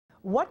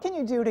What can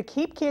you do to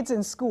keep kids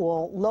in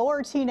school,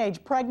 lower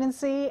teenage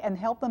pregnancy, and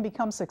help them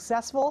become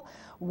successful?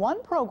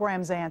 One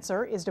program's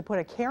answer is to put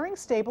a caring,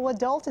 stable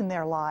adult in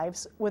their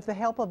lives with the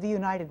help of the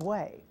United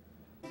Way.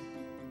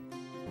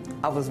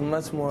 I was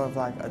much more of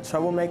like a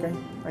troublemaker,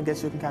 I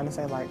guess you can kind of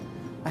say. Like,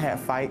 I had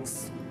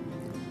fights,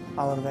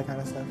 all of that kind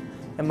of stuff.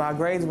 And my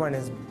grades weren't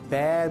as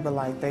bad, but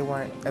like they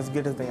weren't as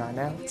good as they are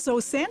now.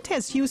 So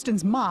Santez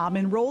Houston's mom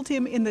enrolled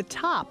him in the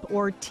TOP,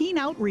 or Teen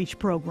Outreach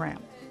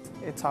Program.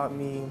 It taught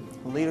me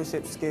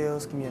leadership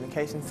skills,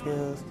 communication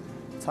skills,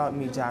 taught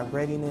me job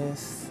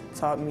readiness,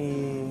 taught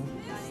me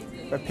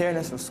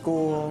preparedness for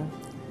school.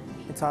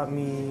 It taught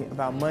me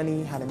about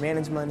money, how to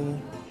manage money.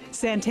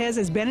 Santez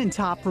has been in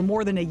TOP for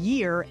more than a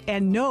year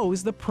and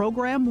knows the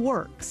program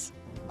works.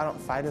 I don't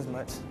fight as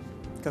much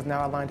because now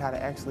I learned how to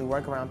actually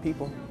work around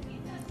people.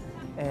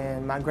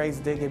 And my grades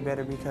did get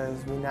better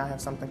because we now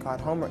have something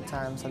called homework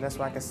time, so that's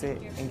where I can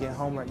sit and get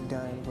homework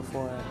done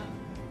before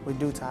we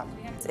do TOP.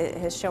 It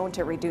has shown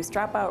to reduce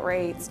dropout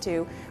rates,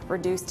 to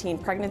reduce teen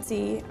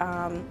pregnancy,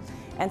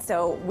 and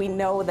so we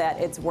know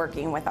that it's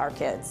working with our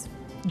kids.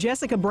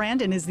 Jessica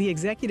Brandon is the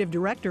executive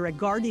director at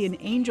Guardian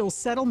Angel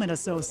Settlement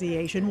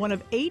Association, one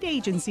of 8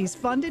 agencies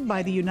funded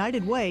by the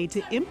United Way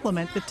to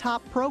implement the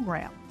TOP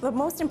program. The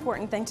most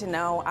important thing to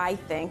know, I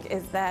think,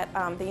 is that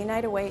the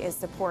United Way is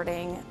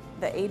supporting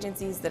the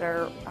agencies that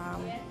are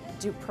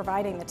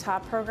providing the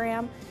TOP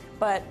program,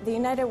 but the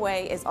United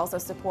Way is also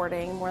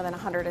supporting more than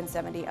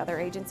 170 other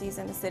agencies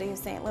in the city of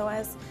St.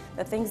 Louis.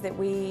 The things that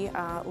we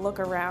look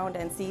around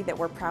and see that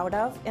we're proud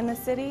of in the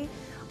city,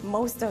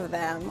 most of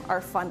them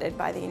are funded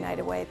by the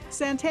United Way.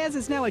 Santez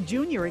is now a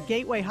junior at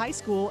Gateway High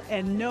School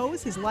and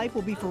knows his life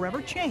will be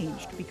forever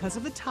changed because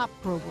of the TOP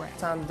program.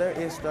 Sometimes there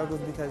is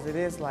struggles because it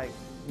is like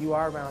you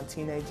are around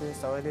teenagers,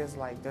 so it is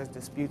like there's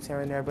disputes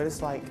here and there, but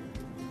it's like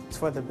it's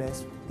for the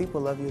best.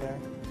 People love you there.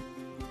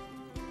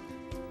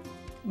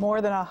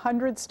 More than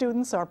 100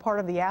 students are part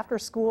of the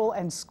after-school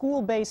and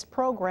school-based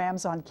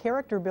programs on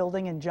character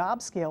building and job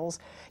skills.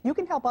 You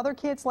can help other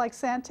kids like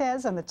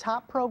Santez and the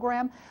TOP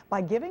program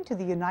by giving to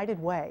the United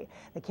Way.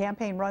 The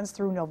campaign runs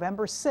through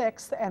November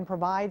 6th and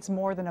provides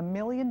more than $1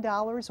 million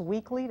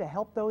weekly to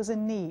help those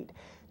in need.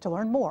 To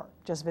learn more,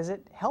 just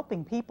visit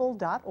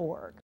helpingpeople.org.